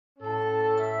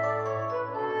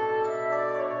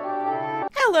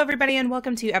Hello everybody and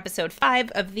welcome to episode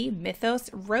 5 of the Mythos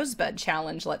Rosebud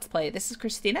Challenge Let's Play. This is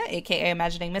Christina, aka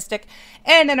Imagining Mystic,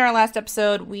 and in our last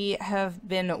episode we have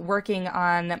been working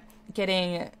on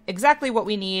getting exactly what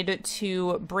we need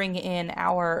to bring in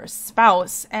our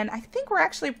spouse, and I think we're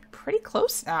actually pretty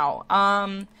close now.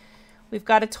 We've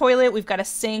got a toilet, we've got a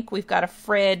sink, we've got a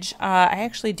fridge. I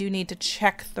actually do need to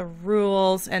check the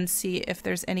rules and see if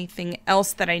there's anything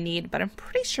else that I need, but I'm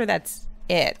pretty sure that's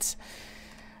it.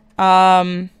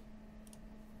 And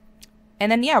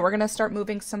then, yeah, we're going to start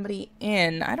moving somebody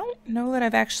in. I don't know that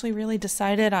I've actually really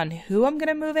decided on who I'm going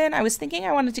to move in. I was thinking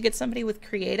I wanted to get somebody with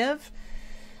creative,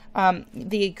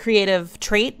 the creative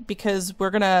trait, because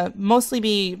we're going to mostly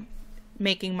be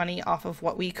making money off of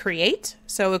what we create.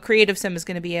 So a creative sim is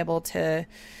going to be able to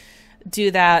do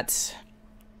that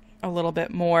a little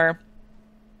bit more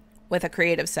with a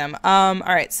creative sim. All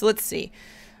right, so let's see.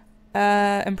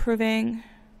 Improving,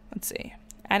 let's see.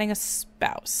 Adding a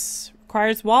spouse.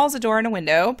 Requires walls, a door, and a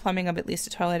window. Plumbing of at least a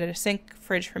toilet and a sink,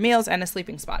 fridge for meals, and a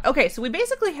sleeping spot. Okay, so we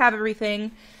basically have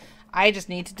everything. I just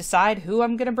need to decide who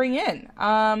I'm going to bring in.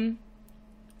 Is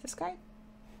this guy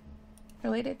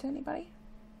related to anybody?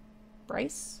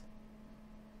 Bryce?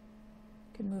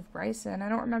 Could move Bryce in. I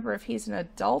don't remember if he's an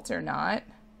adult or not.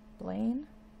 Blaine?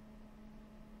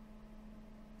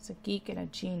 He's a geek and a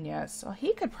genius. Well,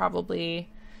 he could probably...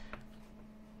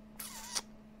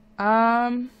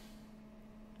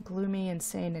 gloomy,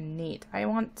 insane, and neat. I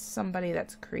want somebody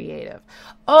that's creative.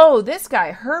 Oh, this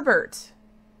guy, Herbert.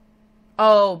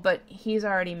 Oh, but he's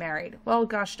already married. Well,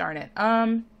 gosh darn it.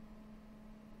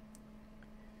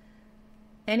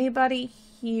 Anybody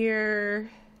here?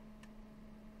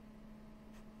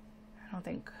 I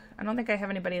don't think I have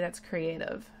anybody that's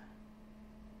creative.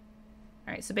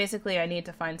 All right, so basically I need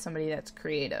to find somebody that's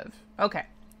creative. Okay.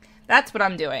 That's what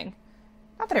I'm doing.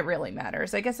 Not that it really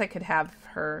matters. I guess I could have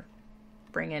her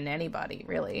bring in anybody,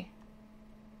 really.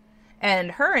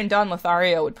 And her and Don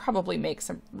Lothario would probably make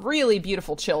some really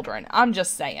beautiful children. I'm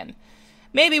just saying.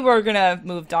 Maybe we're gonna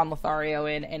move Don Lothario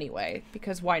in anyway,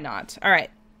 because why not? All right.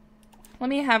 Let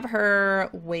me have her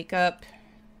wake up,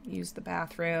 use the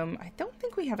bathroom. I don't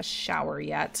think we have a shower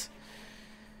yet,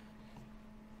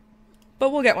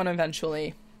 but we'll get one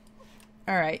eventually.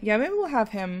 All right. Yeah, maybe we'll have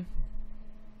him...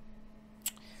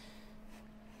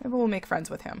 Maybe we'll make friends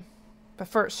with him. But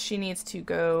first, she needs to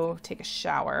go take a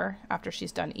shower after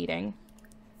she's done eating.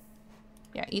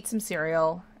 Yeah, eat some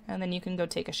cereal, and then you can go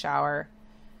take a shower.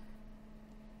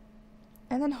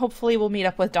 And then hopefully we'll meet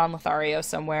up with Don Lothario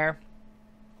somewhere.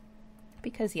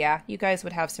 Because, yeah, you guys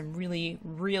would have some really,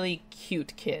 really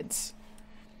cute kids.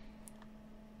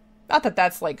 Not that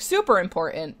that's, like, super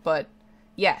important, but,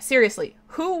 yeah, seriously,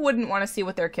 who wouldn't want to see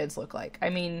what their kids look like?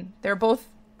 I mean, they're both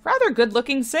rather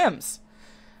good-looking Sims.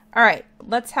 All right,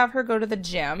 let's have her go to the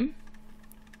gym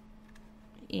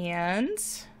and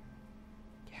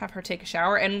have her take a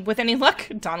shower. And with any luck,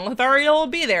 Don Lothario will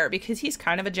be there because he's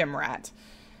kind of a gym rat.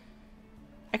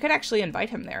 I could actually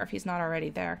invite him there if he's not already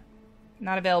there.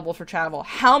 Not available for travel.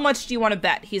 How much do you want to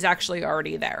bet he's actually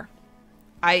already there?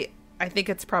 I think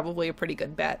it's probably a pretty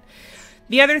good bet.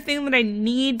 The other thing that I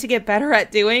need to get better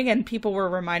at doing, and people were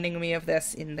reminding me of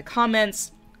this in the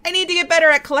comments, I need to get better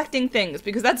at collecting things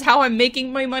because that's how I'm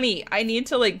making my money. I need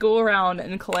to like go around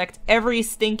and collect every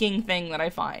stinking thing that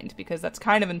I find because that's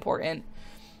kind of important.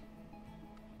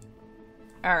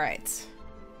 All right.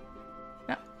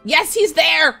 No. Yes, he's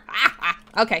there.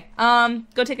 Okay.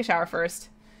 Go take a shower first,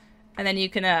 and then you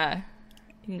can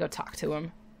go talk to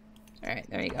him. All right,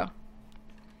 there you go.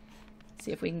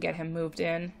 See if we can get him moved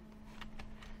in.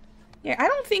 Yeah, I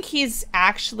don't think he's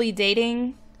actually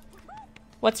dating.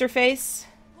 What's her face?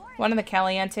 One of the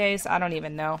Calientes? I don't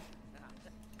even know.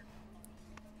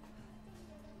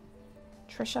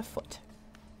 Trisha Foot.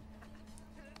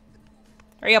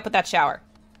 Hurry up with that shower.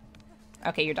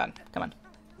 Okay, you're done. Come on.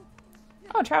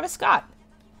 Oh, Travis Scott.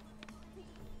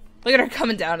 Look at her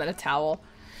coming down in a towel.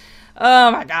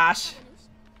 Oh my gosh.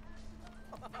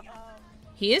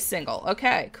 He is single.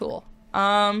 Okay, cool.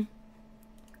 Well,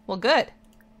 good.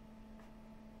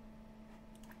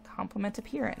 Compliment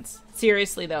appearance.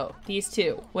 Seriously though, these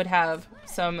two would have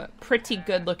some pretty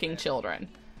good looking children.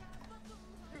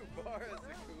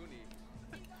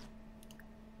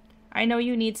 I know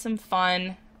you need some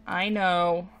fun. I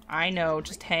know.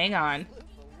 Just hang on.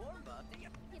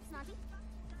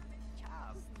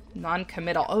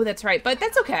 Non-committal. Oh, that's right. But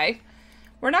that's okay.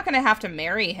 We're not going to have to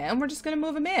marry him. We're just going to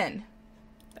move him in.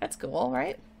 That's cool,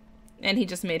 right? And he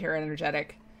just made her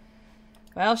energetic.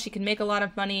 Well, she can make a lot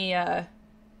of money,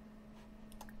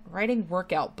 writing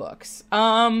workout books.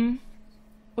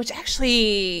 Which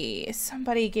actually,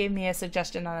 somebody gave me a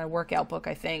suggestion on a workout book,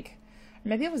 I think.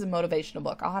 Maybe it was a motivational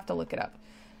book. I'll have to look it up.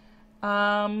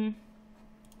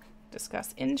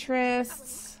 Discuss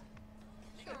interests.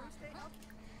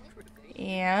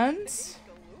 And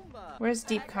where's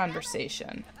deep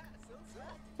conversation?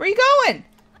 Where are you going?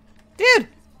 Dude,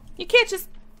 you can't just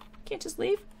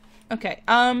leave? Okay,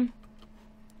 go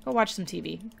watch some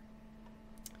TV.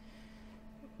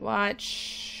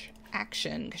 Watch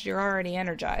action, because you're already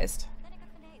energized.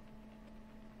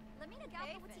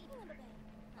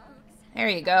 There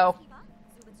you go.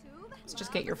 Let's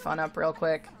just get your fun up real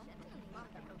quick.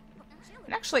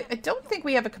 And actually, I don't think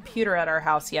we have a computer at our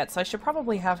house yet, so I should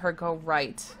probably have her go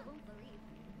right.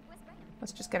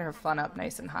 Let's just get her fun up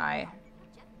nice and high.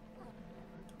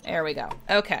 There we go.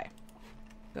 Okay.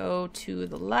 Go to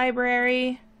the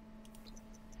library.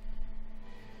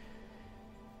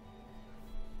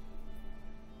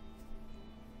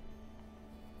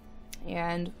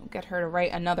 And get her to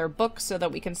write another book so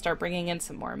that we can start bringing in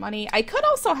some more money. I could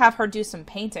also have her do some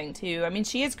painting too. I mean,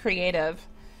 she is creative,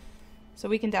 so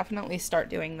we can definitely start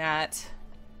doing that.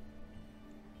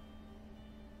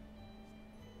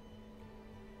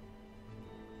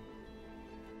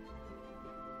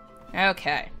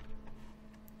 Okay.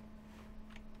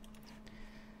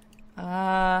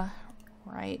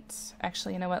 Right.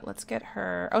 Actually, you know what? Let's get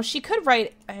her... Oh, she could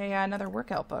write another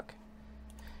workout book.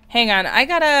 Hang on, I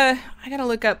gotta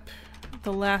look up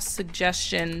the last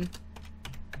suggestion.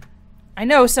 I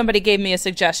know somebody gave me a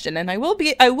suggestion, and I will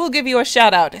give you a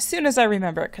shout out as soon as I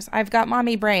remember it, because I've got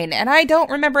mommy brain and I don't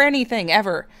remember anything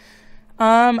ever.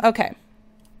 Okay.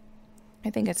 I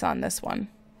think it's on this one.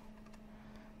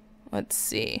 Let's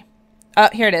see.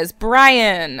 Here it is.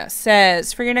 Brian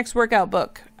says, for your next workout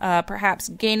book, perhaps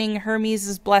gaining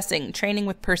Hermes' blessing, training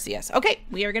with Perseus. Okay,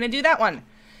 we are gonna do that one.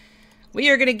 We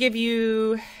are gonna give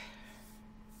you...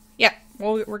 Yeah,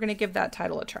 well, we're going to give that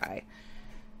title a try.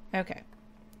 Okay.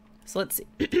 So let's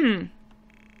see.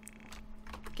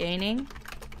 Gaining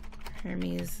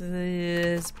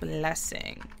Hermes'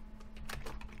 blessing.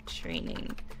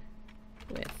 Training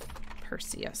with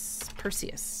Perseus.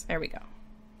 Perseus. There we go.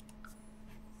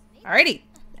 Alrighty.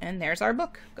 And there's our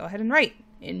book. Go ahead and write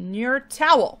in your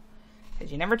towel,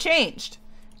 because you never changed.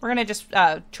 We're going to just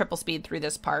triple speed through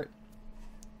this part.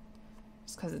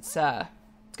 Just because it's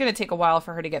going to take a while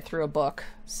for her to get through a book.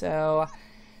 So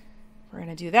we're going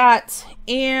to do that.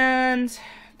 And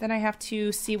then I have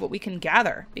to see what we can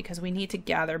gather, because we need to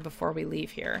gather before we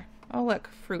leave here. Oh, look,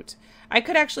 fruit. I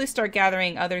could actually start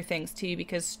gathering other things too,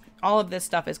 because all of this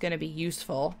stuff is going to be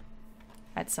useful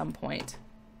at some point.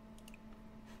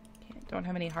 Okay, don't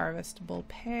have any harvestable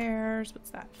pears. What's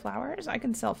that? Flowers? I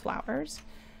can sell flowers.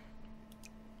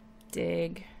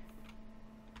 Dig.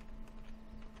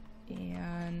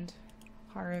 And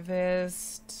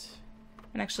harvest.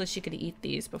 And actually, she could eat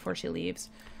these before she leaves.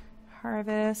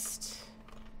 Harvest.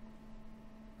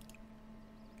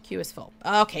 Queue is full.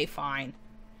 Okay, fine.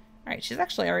 All right, she's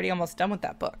actually already almost done with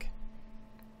that book.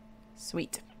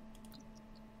 Sweet.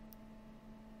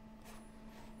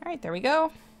 All right, there we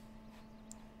go.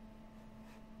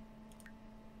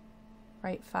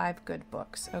 Write 5 good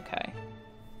books. Okay.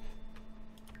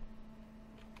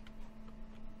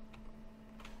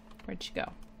 Where'd she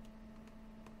go?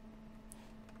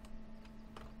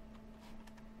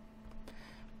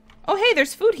 Oh, hey,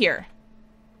 there's food here.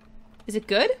 Is it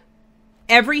good?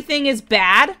 Everything is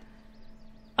bad?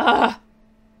 Ugh.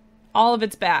 All of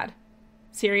it's bad.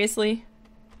 Seriously?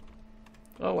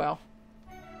 Oh, well.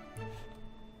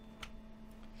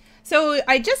 So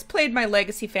I just played my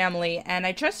Legacy family, and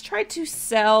I just tried to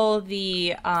sell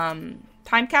the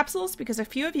time capsules, because a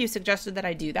few of you suggested that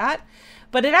I do that.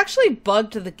 But it actually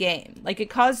bugged the game. Like, it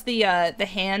caused the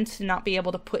hand to not be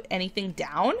able to put anything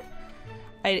down.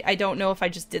 I don't know if I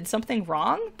just did something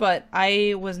wrong, but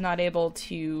I was not able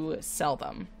to sell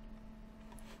them.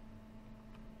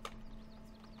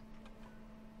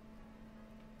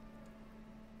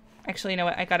 Actually, you know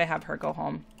what? I gotta have her go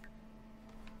home,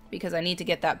 because I need to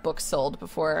get that book sold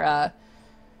before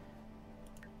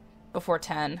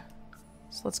 10.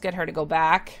 So let's get her to go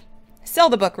back, sell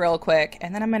the book real quick,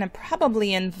 and then I'm gonna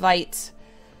probably invite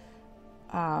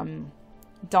Don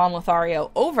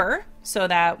Lothario over so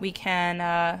that we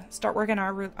can start working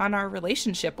on our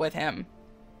relationship with him.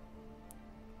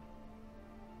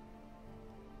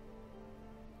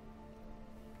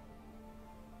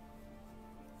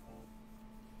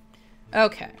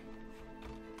 Okay.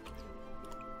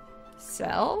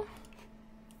 Sell.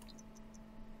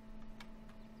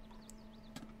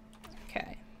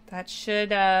 Okay. That should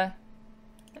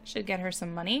get her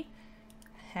some money.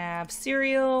 Have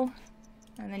cereal,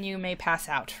 and then you may pass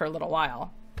out for a little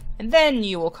while. And then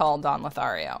you will call Don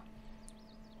Lothario.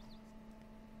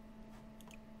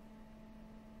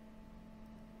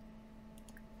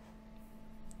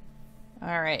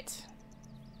 Alright.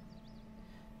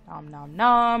 Nom nom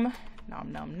nom.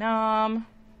 Nom nom nom.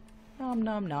 Nom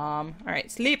nom nom.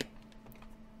 Alright, sleep.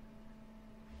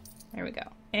 There we go.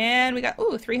 And we got,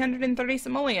 ooh, 330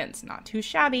 simoleons. Not too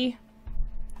shabby.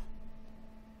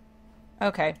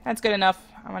 Okay, that's good enough.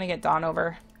 I want to get Don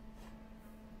over.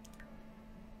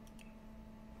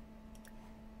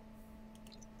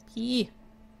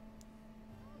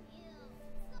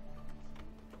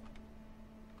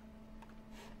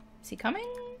 Is he coming?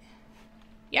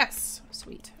 Yes.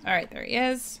 Sweet. Alright, there he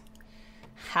is.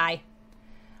 Hi.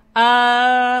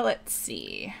 Let's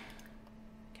see.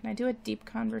 Can I do a deep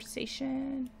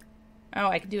conversation? Oh,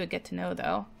 I can do a get to know,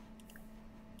 though.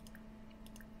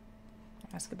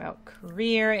 Ask about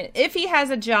career. If he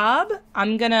has a job,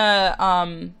 I'm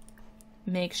gonna,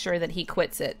 make sure that he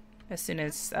quits it as soon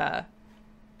as,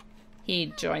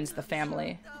 he joins the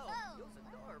family.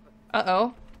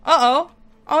 Uh-oh. Uh-oh.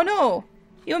 Oh, no.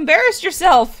 You embarrassed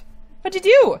yourself. What'd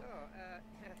you do?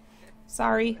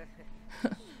 Sorry.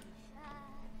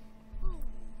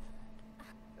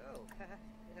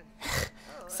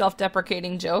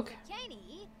 Self-deprecating joke.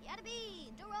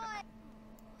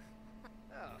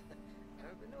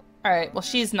 Alright, well,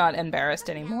 she's not embarrassed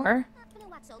anymore.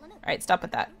 Alright, stop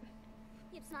with that.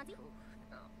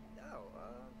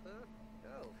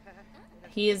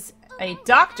 He is a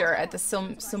doctor at the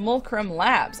Simulacrum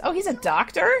Labs. Oh, he's a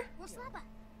doctor?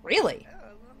 Really?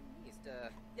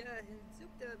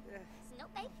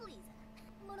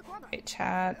 Great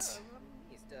chat.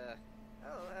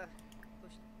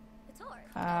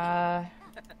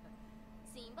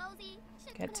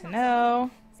 Get to know.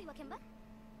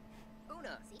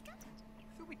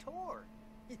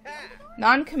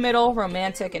 Non-committal,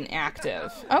 romantic, and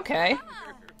active. Okay.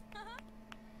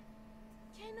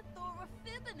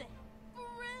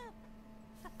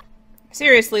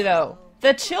 Seriously, though,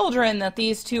 the children that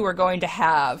these two are going to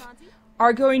have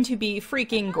are going to be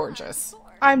freaking gorgeous.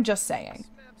 I'm just saying.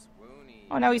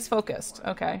 Oh, now he's focused.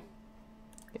 Okay.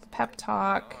 Give a pep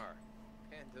talk.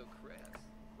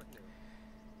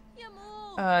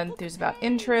 Enthused about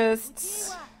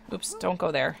interests. Oops, don't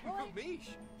go there.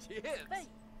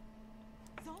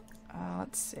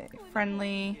 Let's see.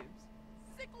 Friendly.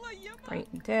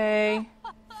 Bright day.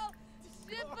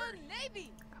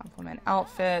 Compliment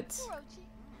outfit.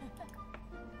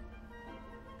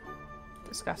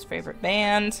 Discuss favorite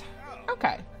band.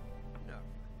 Okay.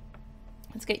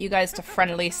 Let's get you guys to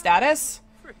friendly status.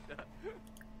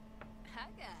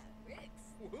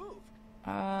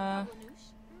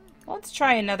 Let's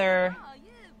try another...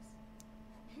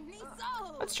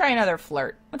 Let's try another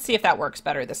flirt. Let's see if that works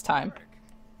better this time.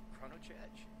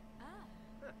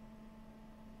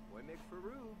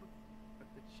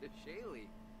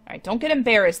 Alright, don't get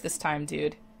embarrassed this time,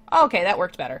 dude. Oh, okay, that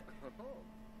worked better.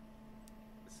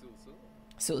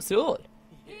 Sul.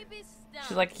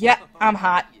 She's like, yeah, I'm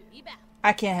hot.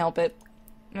 I can't help it.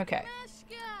 Okay.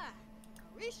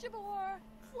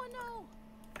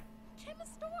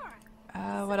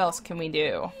 What else can we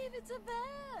do?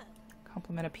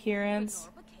 Compliment appearance.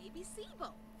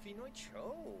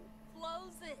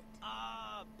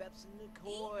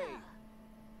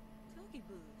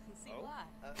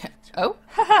 Oh,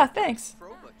 haha, thanks.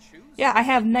 Yeah, I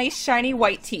have nice shiny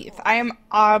white teeth. I am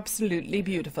absolutely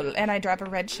beautiful, and I drive a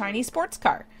red shiny sports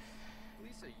car.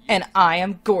 And I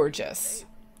am gorgeous.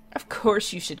 Of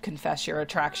course you should confess your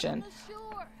attraction.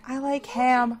 I like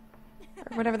ham,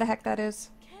 or whatever the heck that is.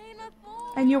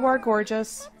 And you are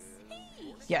gorgeous.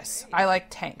 Yes, I like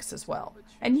tanks as well.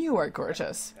 And you are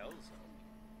gorgeous.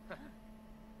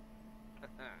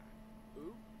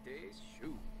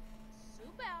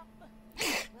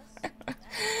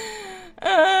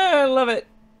 I love it.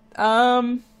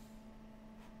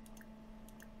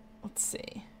 Let's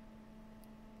see.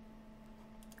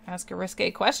 Ask a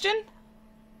risque question?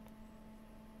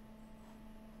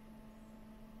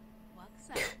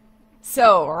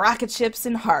 So, rocket ships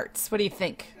and hearts. What do you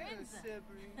think?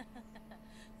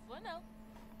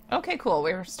 Okay, cool.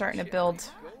 We're starting to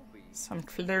build some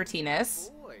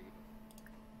flirtiness.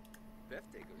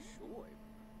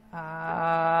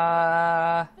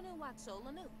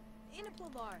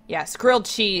 Yes, grilled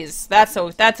cheese. That's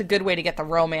a good way to get the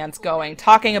romance going.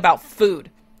 Talking about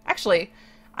food. Actually,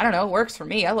 I don't know, it works for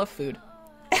me. I love food.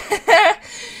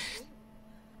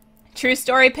 True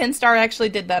story, Pinstar actually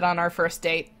did that on our first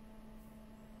date.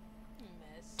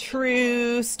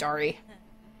 True story.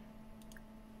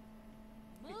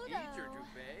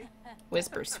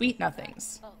 Whisper sweet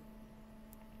nothings.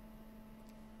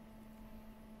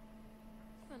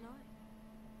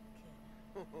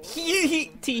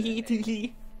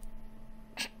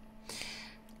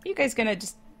 You guys gonna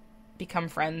just become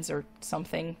friends or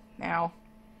something now.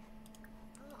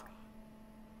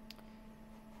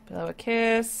 Blow a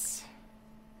kiss.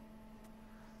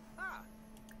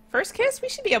 First kiss? We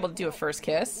should be able to do a first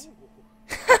kiss.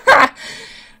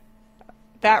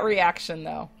 That reaction,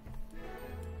 though.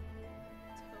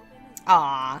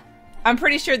 Ah, I'm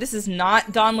pretty sure this is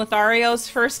not Don Lothario's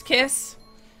first kiss.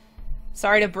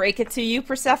 Sorry to break it to you,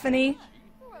 Persephone.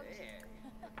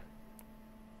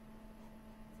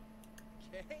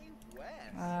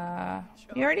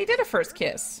 You already did a first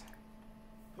kiss.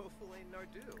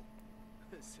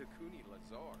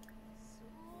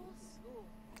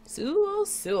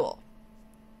 Sul.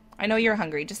 I know you're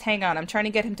hungry. Just hang on. I'm trying to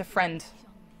get him to friend.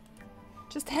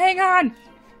 Just hang on.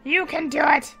 You can do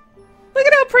it. Look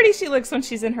at how pretty she looks when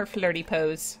she's in her flirty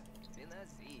pose.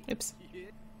 Oops.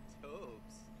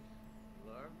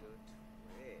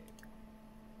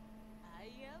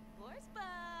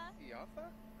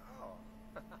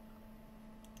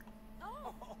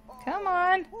 Come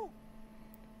on.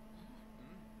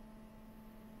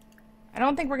 I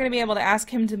don't think we're going to be able to ask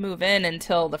him to move in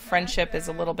until the friendship is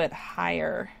a little bit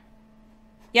higher.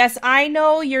 Yes, I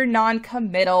know you're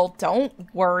non-committal. Don't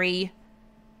worry.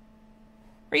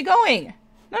 Where are you going?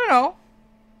 No.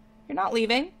 You're not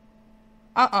leaving.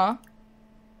 I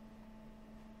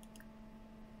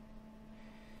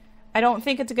don't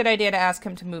think it's a good idea to ask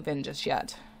him to move in just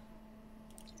yet.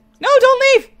 No, don't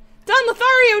leave! Don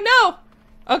Lothario, no!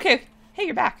 Okay. Hey,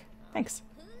 you're back. Thanks.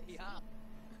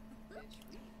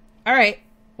 Alright.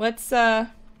 Let's,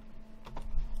 I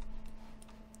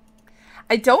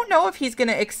don't know if he's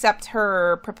gonna accept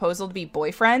her proposal to be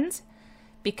boyfriends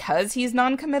because he's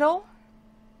non-committal.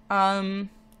 I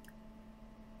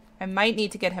might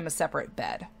need to get him a separate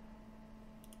bed.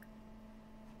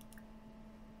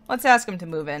 Let's ask him to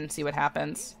move in, see what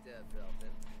happens.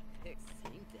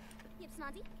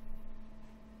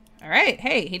 Alright,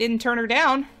 hey, he didn't turn her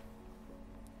down.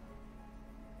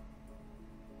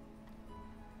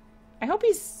 I hope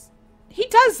he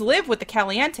does live with the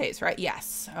Calientes, right?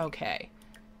 Yes, okay.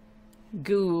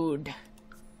 Good.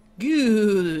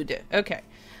 Okay.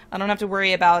 I don't have to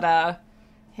worry about,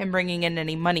 him bringing in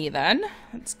any money then.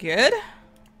 That's good.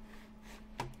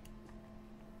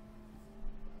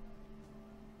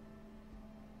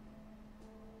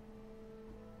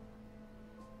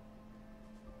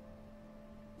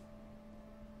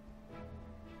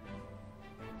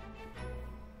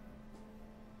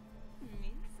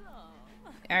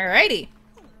 Alrighty.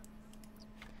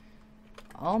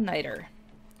 All-nighter.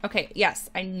 Okay, yes,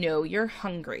 I know you're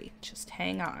hungry. Just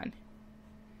hang on.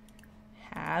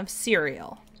 Have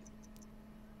cereal.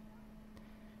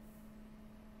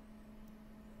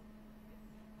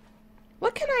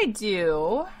 What can I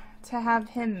do to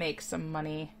have him make some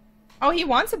money? Oh, he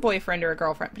wants a boyfriend or a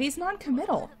girlfriend, but he's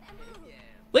non-committal.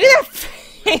 Look at that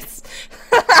face!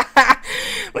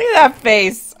 Look at that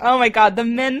face! Oh my god, the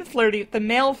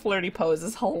male flirty pose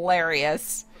is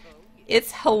hilarious.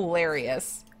 It's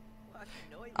hilarious.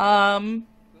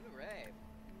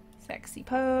 Sexy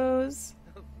pose.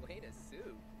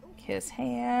 Kiss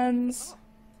hands.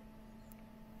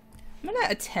 I'm gonna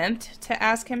attempt to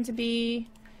ask him to be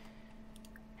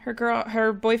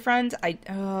her boyfriend. I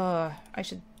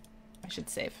should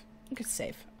save. I'm gonna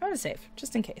save. I'm gonna save,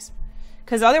 just in case.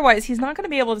 Because otherwise, he's not gonna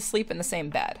be able to sleep in the same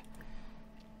bed.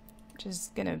 Which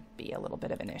is gonna be a little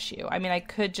bit of an issue. I mean, I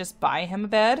could just buy him a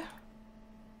bed.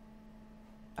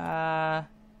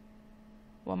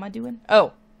 What am I doing?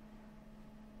 Oh.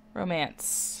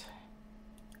 Romance.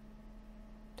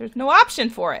 There's no option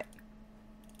for it.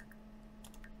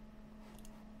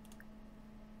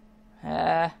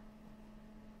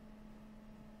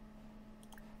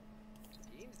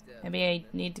 Maybe I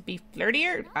need to be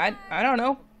flirtier? I don't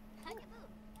know.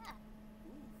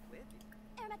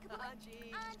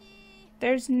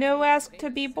 There's no ask to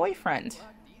be boyfriend.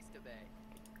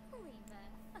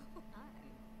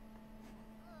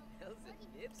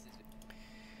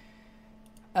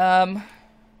 Yeah,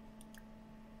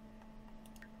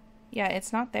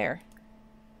 it's not there.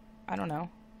 I don't know.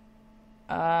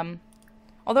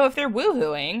 Although if they're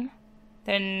woohooing,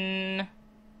 then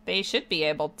they should be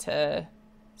able to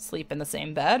sleep in the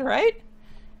same bed, right?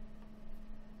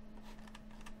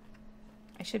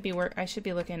 I should be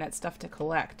looking at stuff to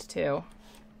collect too.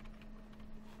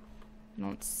 I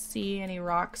don't see any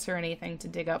rocks or anything to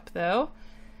dig up though.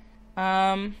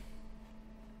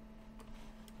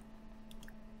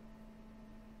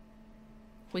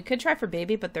 We could try for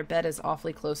baby, but their bed is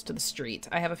awfully close to the street.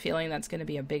 I have a feeling that's going to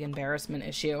be a big embarrassment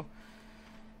issue.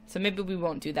 So maybe we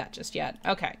won't do that just yet.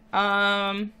 Okay.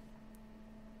 Blow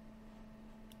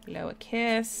a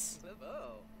kiss.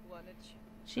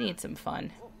 She needs some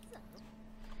fun.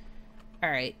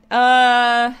 Alright.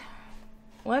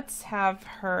 Let's have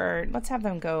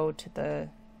them go to the,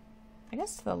 I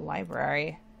guess to the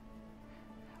library.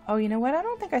 Oh, you know what? I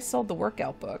don't think I sold the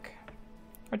workout book.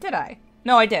 Or did I?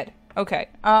 No, I did. Okay.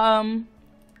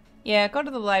 Yeah, go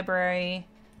to the library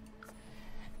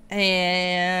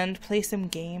and play some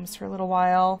games for a little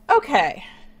while. Okay.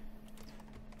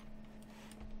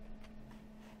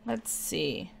 Let's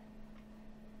see.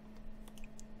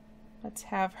 Let's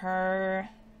have her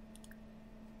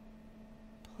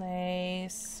play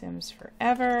Sims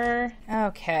Forever.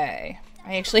 Okay.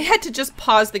 I actually had to just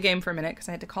pause the game for a minute because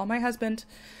I had to call my husband.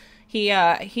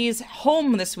 He's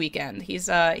home this weekend. He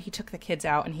took the kids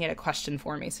out and he had a question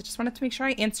for me. So just wanted to make sure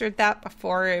I answered that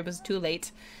before it was too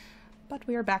late. But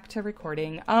we are back to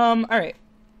recording. All right.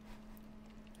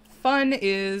 Fun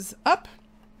is up.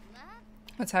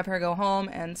 Let's have her go home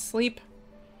and sleep.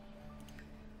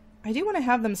 I do want to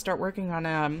have them start working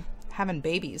on having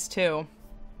babies too.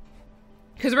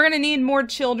 Because we're going to need more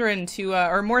children to,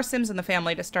 or more Sims in the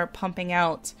family to start pumping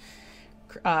out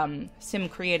Sim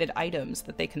created items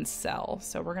that they can sell.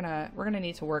 So we're gonna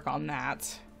need to work on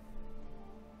that.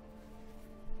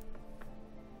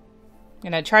 I'm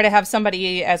gonna try to have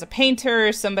somebody as a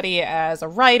painter, somebody as a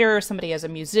writer, somebody as a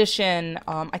musician.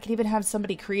 I could even have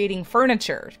somebody creating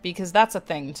furniture because that's a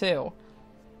thing too.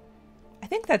 I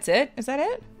think that's it. Is that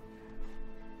it?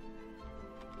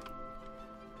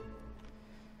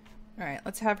 Alright,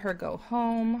 let's have her go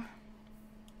home.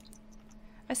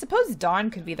 I suppose Don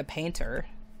could be the painter.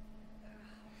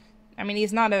 I mean,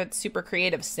 he's not a super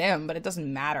creative Sim, but it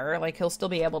doesn't matter. Like, he'll still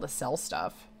be able to sell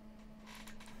stuff.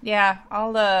 Yeah,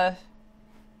 I'll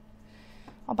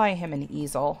buy him an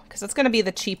easel, because it's going to be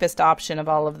the cheapest option of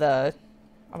all of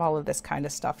this kind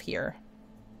of stuff here.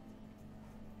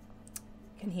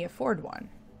 Can he afford one?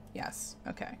 Yes.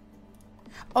 Okay.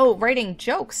 Oh, writing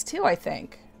jokes, too, I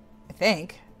think.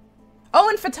 Oh,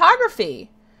 and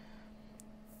photography!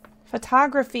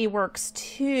 Photography works,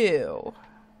 too.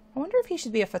 I wonder if he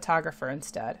should be a photographer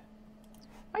instead.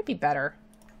 Might be better.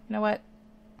 You know what?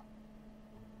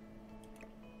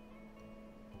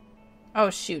 Oh,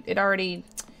 shoot. It already...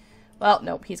 Well,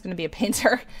 nope. He's going to be a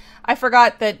painter. I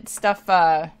forgot that stuff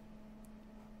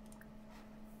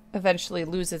eventually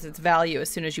loses its value as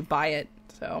soon as you buy it.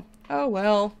 So, oh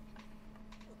well.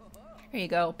 Here you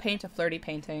go. Paint a flirty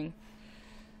painting.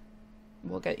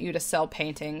 We'll get you to sell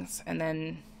paintings, and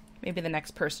then maybe the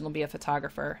next person will be a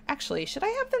photographer. Actually, should I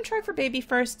have them try for baby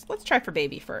first? Let's try for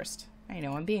baby first. I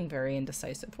know, I'm being very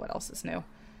indecisive. What else is new?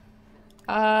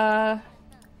 Try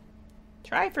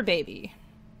for baby.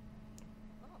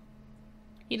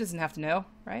 He doesn't have to know,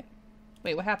 right?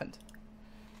 Wait, what happened?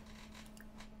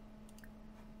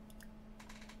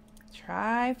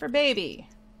 Try for baby.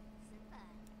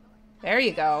 There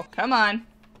you go. Come on.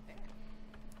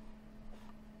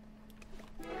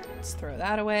 Let's throw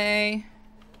that away.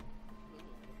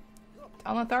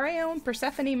 Don Lothario and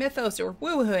Persephone Mythos are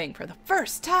woohooing for the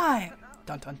first time.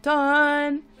 Dun dun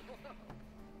dun.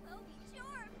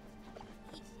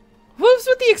 Whoops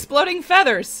with the exploding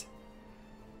feathers.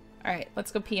 Alright,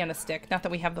 let's go pee on a stick. Not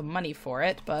that we have the money for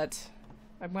it, but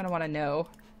I'm gonna want to know.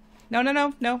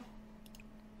 No.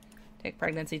 Take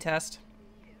pregnancy test.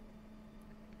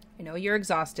 I know you're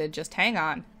exhausted. Just hang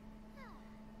on.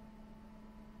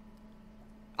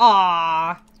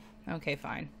 Ah. Okay,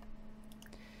 fine.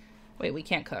 Wait, we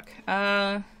can't cook.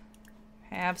 Have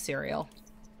cereal.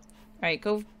 Alright,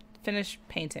 go finish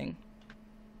painting.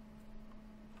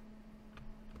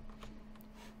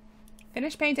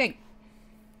 Finish painting.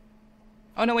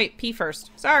 Oh, no, wait. Pee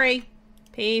first. Sorry.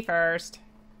 Pee first.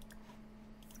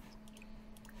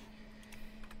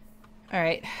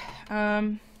 Alright.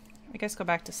 I guess go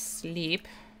back to sleep.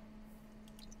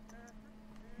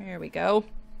 There we go.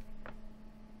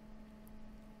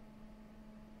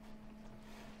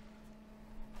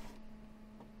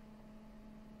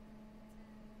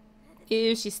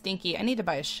 Ew, she's stinky. I need to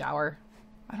buy a shower.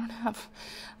 I don't have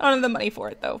the money for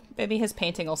it, though. Maybe his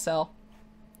painting will sell.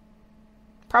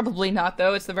 Probably not,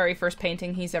 though. It's the very first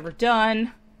painting he's ever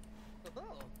done.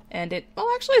 And well,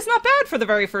 actually, it's not bad for the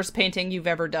very first painting you've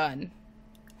ever done.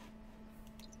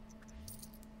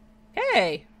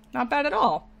 Hey, not bad at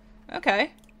all.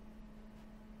 Okay.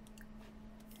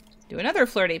 Do another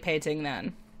flirty painting,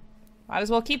 then. Might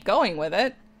as well keep going with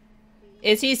it.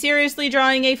 Is he seriously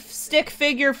drawing a stick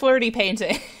figure flirty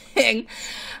painting?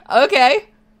 Okay.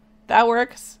 That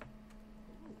works.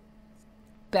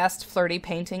 Best flirty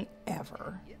painting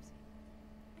ever.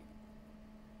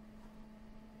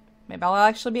 Maybe I'll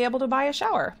actually be able to buy a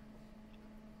shower.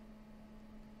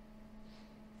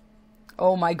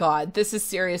 Oh my god, this is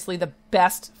seriously the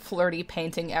best flirty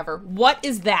painting ever. What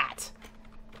is that?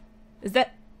 Is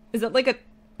that like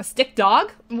a stick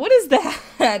dog? What is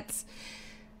that?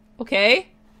 Okay.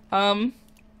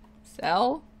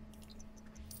 Sell.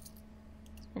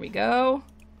 Here we go.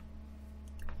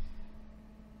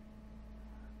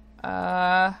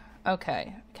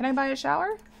 Okay. Can I buy a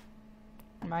shower?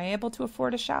 Am I able to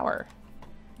afford a shower?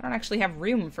 I don't actually have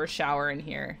room for a shower in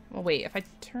here. Well, wait, if I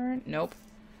turn... Nope.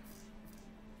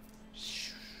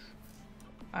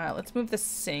 Let's move the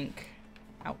sink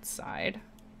outside.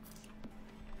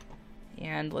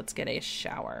 And let's get a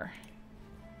shower.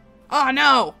 Oh,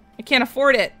 no! I can't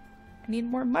afford it. I need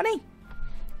more money.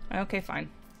 Okay, fine.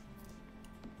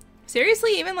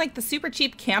 Seriously? Even, like, the super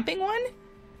cheap camping one?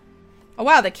 Oh,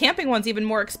 wow, the camping one's even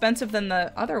more expensive than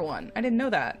the other one. I didn't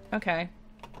know that. Okay.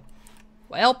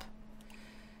 Welp.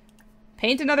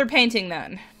 Paint another painting,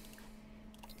 then.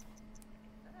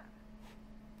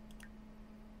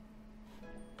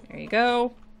 There you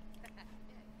go.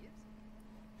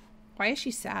 Why is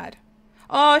she sad?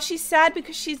 Oh, she's sad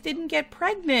because she didn't get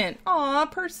pregnant. Aw,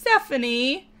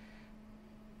 Persephone.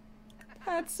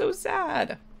 That's so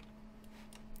sad.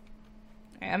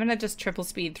 Okay, I'm gonna just triple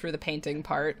speed through the painting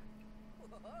part.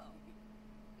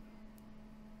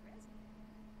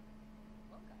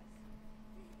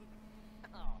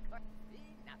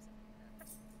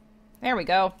 There we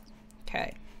go.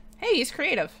 Okay. Hey, he's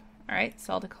creative. Alright,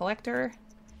 sell to collector.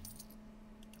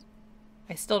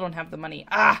 I still don't have the money.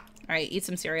 Ah! Alright, eat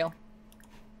some cereal.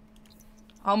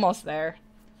 Almost there.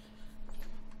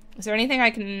 Is there anything I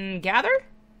can gather?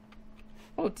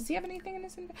 Oh, does he have anything in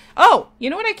his inventory? Oh! You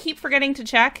know what I keep forgetting to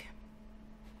check?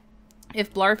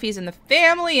 If Blarfy's in the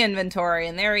family inventory,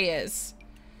 and there he is.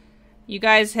 You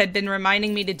guys had been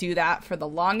reminding me to do that for the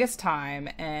longest time,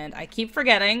 and I keep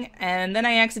forgetting, and then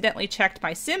I accidentally checked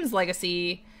my Sims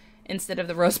legacy instead of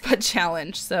the Rosebud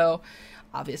challenge, so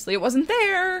obviously it wasn't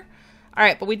there.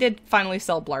 Alright, but we did finally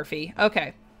sell Blarfy.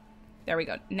 Okay. There we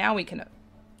go. Now we can...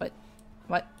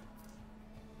 What?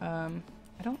 I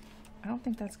don't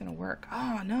think that's gonna work.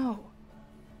 Oh, no.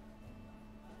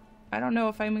 I don't know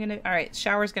if I'm gonna... Alright,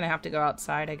 shower's gonna have to go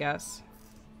outside, I guess.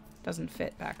 Doesn't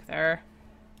fit back there.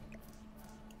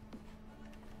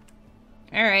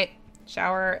 Alright,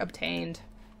 shower obtained.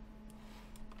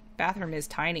 Bathroom is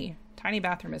tiny. Tiny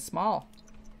bathroom is small.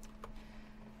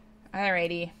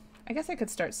 Alrighty. I guess I could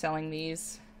start selling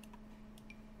these.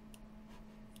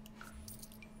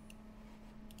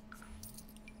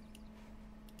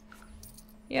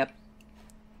 Yep.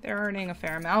 They're earning a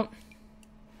fair amount.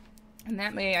 And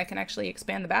that way I can actually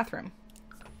expand the bathroom.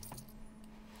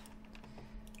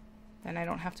 Then I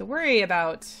don't have to worry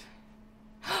about...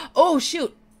 Oh,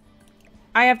 shoot!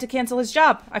 I have to cancel his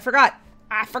job. I forgot.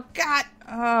 I forgot.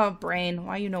 Oh, brain.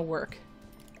 Why you no work?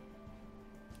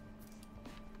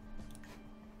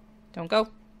 Don't go.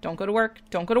 Don't go to work.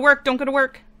 Don't go to work. Don't go to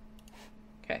work.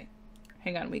 Okay.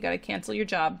 Hang on. We gotta cancel your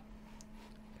job.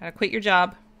 Gotta quit your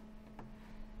job.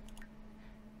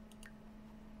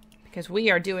 Because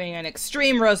we are doing an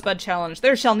extreme Rosebud challenge.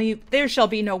 There shall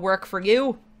be no work for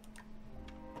you.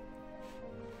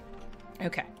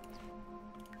 Okay.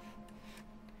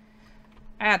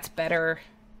 That's better.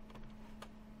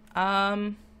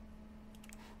 Yeah,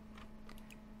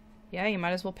 you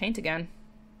might as well paint again.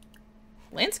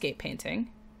 Landscape painting?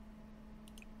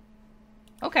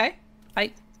 Okay.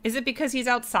 Is it because he's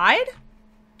outside?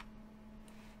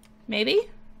 Maybe?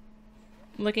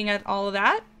 Looking at all of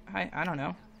that? I don't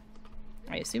know.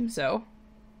 I assume so.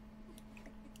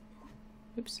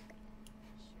 Oops.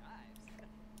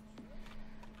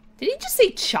 Did he just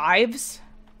say chives?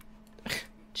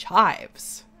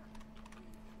 Chives.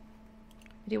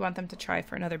 I do want them to try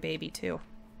for another baby, too.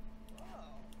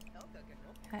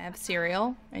 I have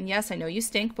cereal. And yes, I know you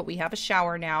stink, but we have a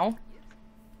shower now.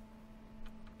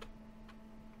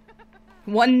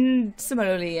 One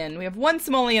simoleon. We have one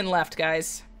simoleon left,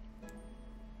 guys.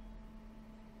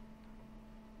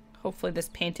 Hopefully this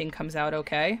painting comes out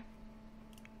okay.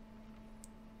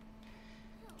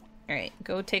 Alright,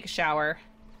 go take a shower.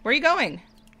 Where are you going?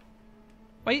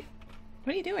 What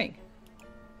are you doing?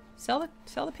 Sell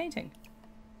the painting.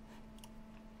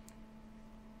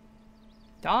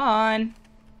 Don!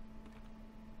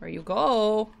 Where you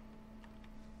go?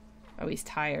 Oh, he's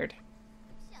tired.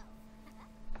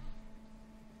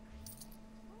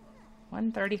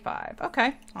 135.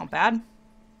 Okay, not bad.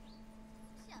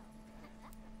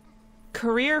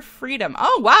 Career freedom.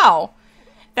 Oh, wow!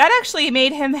 That actually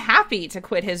made him happy to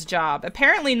quit his job.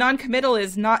 Apparently, non-committal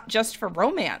is not just for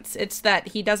romance. It's that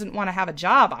he doesn't want to have a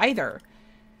job either.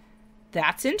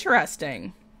 That's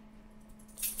interesting.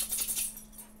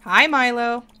 Hi,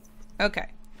 Milo. Okay.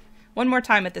 One more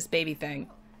time at this baby thing.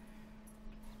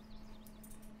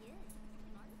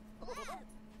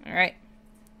 All right.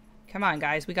 Come on,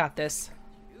 guys. We got this.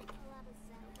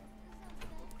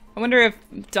 I wonder if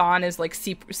Don is, like,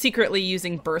 secretly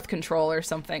using birth control or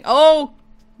something. Oh!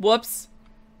 Whoops.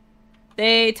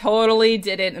 They totally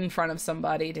did it in front of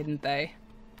somebody, didn't they?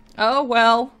 Oh,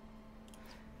 well.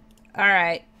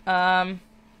 Alright. Yeah,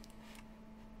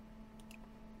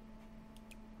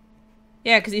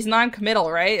 because he's non-committal,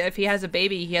 right? If he has a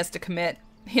baby, he has to commit.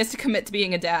 He has to commit to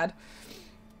being a dad.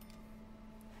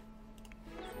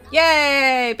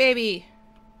 Yay! Baby!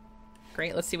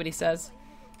 Great, let's see what he says.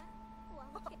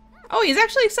 Oh, he's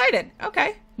actually excited.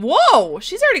 Okay. Whoa!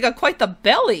 She's already got quite the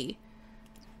belly.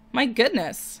 My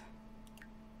goodness.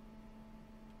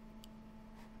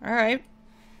 Alright.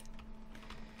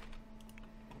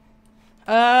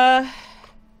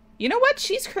 You know what?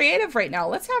 She's creative right now.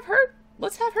 Let's have her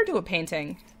do a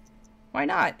painting. Why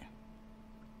not?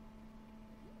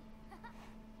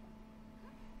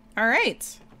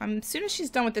 Alright. As soon as she's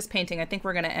done with this painting, I think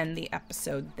we're gonna end the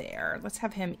episode there. Let's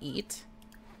have him eat.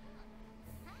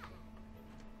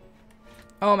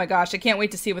 Oh my gosh, I can't wait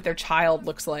to see what their child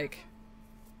looks like.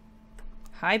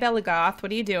 Hi, Belagoth.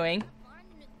 What are you doing?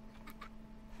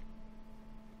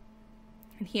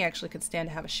 And he actually could stand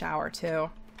to have a shower, too.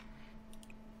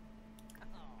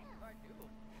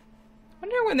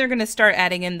 Wonder when they're going to start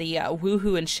adding in the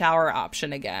woohoo and shower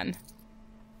option again.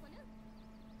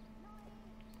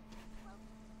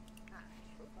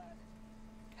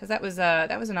 Because that was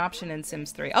an option in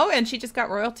Sims 3. Oh, and she just got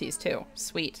royalties, too.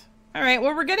 Sweet. All right,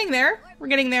 well, we're getting there. We're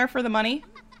getting there for the money.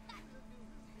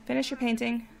 Finish your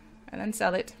painting, and then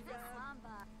sell it.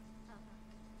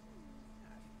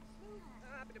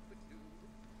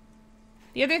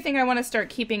 The other thing I want to start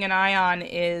keeping an eye on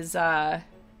is how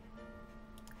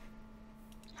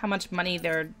much money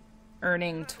they're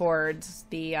earning towards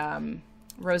the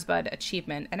Rosebud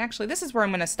achievement. And actually, this is where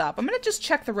I'm going to stop. I'm going to just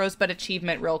check the Rosebud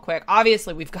achievement real quick.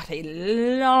 Obviously, we've got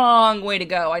a long way to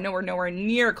go. I know we're nowhere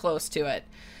near close to it.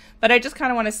 But I just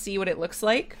kind of want to see what it looks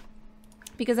like.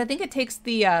 Because I think it takes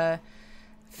the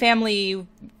family,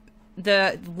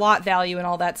 the lot value and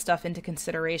all that stuff into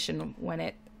consideration when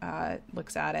it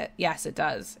looks at it. Yes, it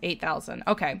does. 8,000.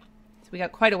 Okay. So we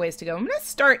got quite a ways to go. I'm going to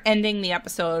start ending the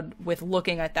episode with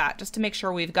looking at that just to make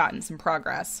sure we've gotten some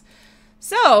progress.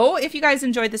 So, if you guys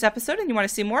enjoyed this episode and you want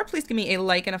to see more, please give me a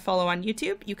like and a follow on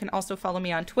YouTube. You can also follow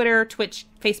me on Twitter, Twitch,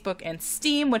 Facebook, and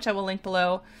Steam, which I will link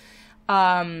below.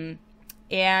 And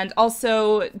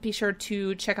also be sure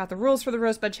to check out the rules for the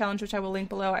Rosebud Challenge, which I will link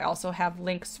below. I also have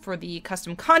links for the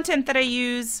custom content that I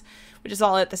use, which is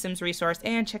all at the Sims resource.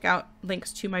 And check out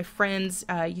links to my friends'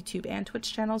 YouTube and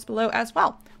Twitch channels below as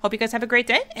well. Hope you guys have a great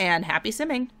day and happy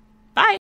simming. Bye!